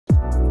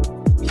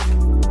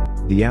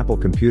The Apple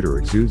computer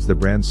exudes the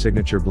brand's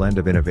signature blend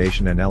of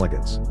innovation and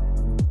elegance.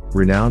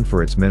 Renowned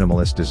for its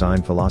minimalist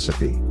design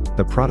philosophy,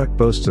 the product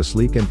boasts a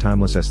sleek and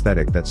timeless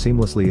aesthetic that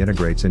seamlessly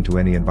integrates into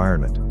any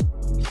environment.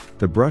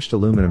 The brushed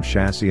aluminum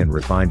chassis and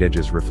refined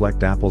edges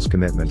reflect Apple's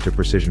commitment to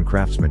precision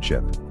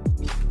craftsmanship.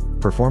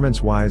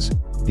 Performance-wise,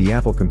 the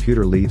Apple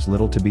computer leaves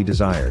little to be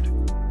desired.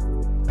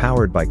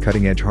 Powered by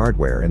cutting-edge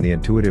hardware and the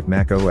intuitive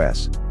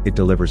macOS, it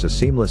delivers a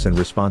seamless and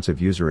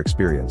responsive user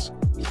experience.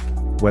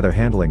 Whether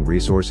handling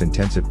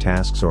resource-intensive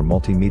tasks or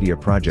multimedia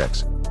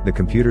projects, the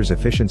computer's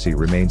efficiency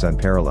remains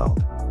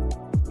unparalleled.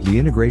 The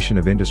integration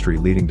of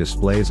industry-leading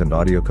displays and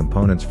audio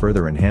components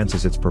further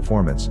enhances its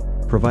performance,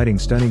 providing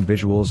stunning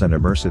visuals and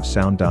immersive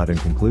sound. In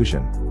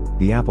conclusion,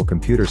 the Apple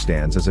computer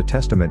stands as a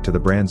testament to the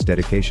brand's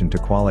dedication to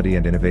quality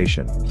and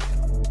innovation.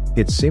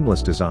 Its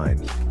seamless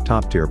design,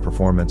 top-tier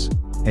performance,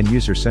 and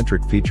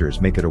user-centric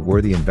features make it a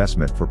worthy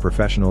investment for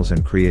professionals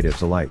and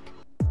creatives alike.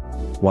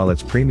 While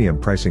its premium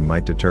pricing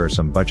might deter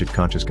some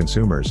budget-conscious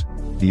consumers,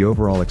 the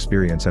overall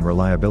experience and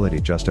reliability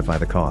justify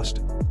the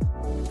cost.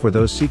 For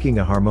those seeking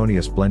a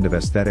harmonious blend of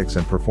aesthetics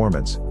and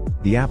performance,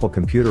 the Apple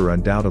computer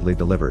undoubtedly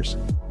delivers.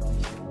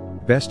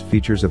 Best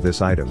features of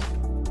this item.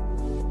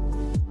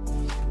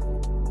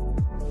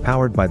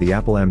 Powered by the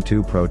Apple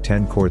M2 Pro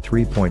 10-core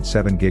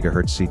 3.7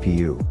 GHz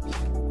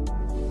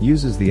CPU.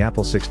 Uses the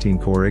Apple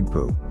 16-core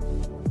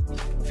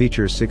IGPU.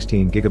 Features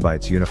 16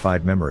 GB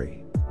unified memory.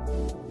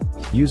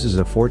 Uses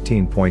a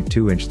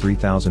 14.2-inch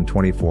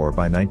 3024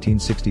 by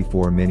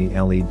 1964 mini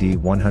LED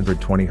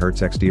 120Hz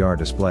XDR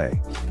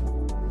display.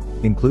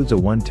 Includes a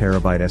 1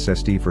 TB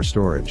SSD for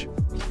storage.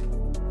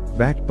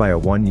 Backed by a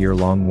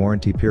 1-year-long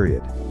warranty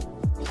period.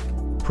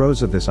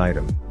 Pros of this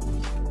item.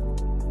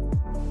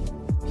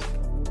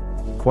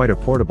 Quite a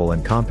portable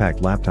and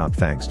compact laptop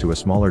thanks to a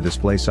smaller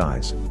display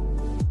size.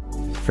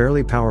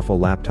 Fairly powerful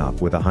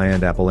laptop with a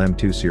high-end Apple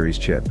M2 series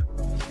chip.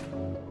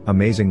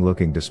 Amazing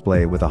looking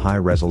display with a high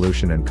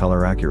resolution and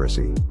color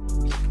accuracy.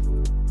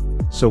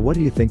 So what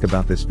do you think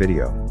about this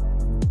video?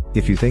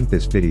 If you think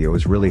this video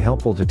is really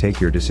helpful to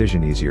take your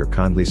decision easier,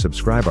 kindly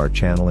subscribe our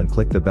channel and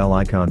click the bell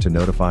icon to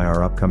notify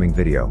our upcoming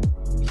video.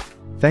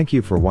 Thank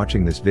you for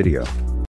watching this video.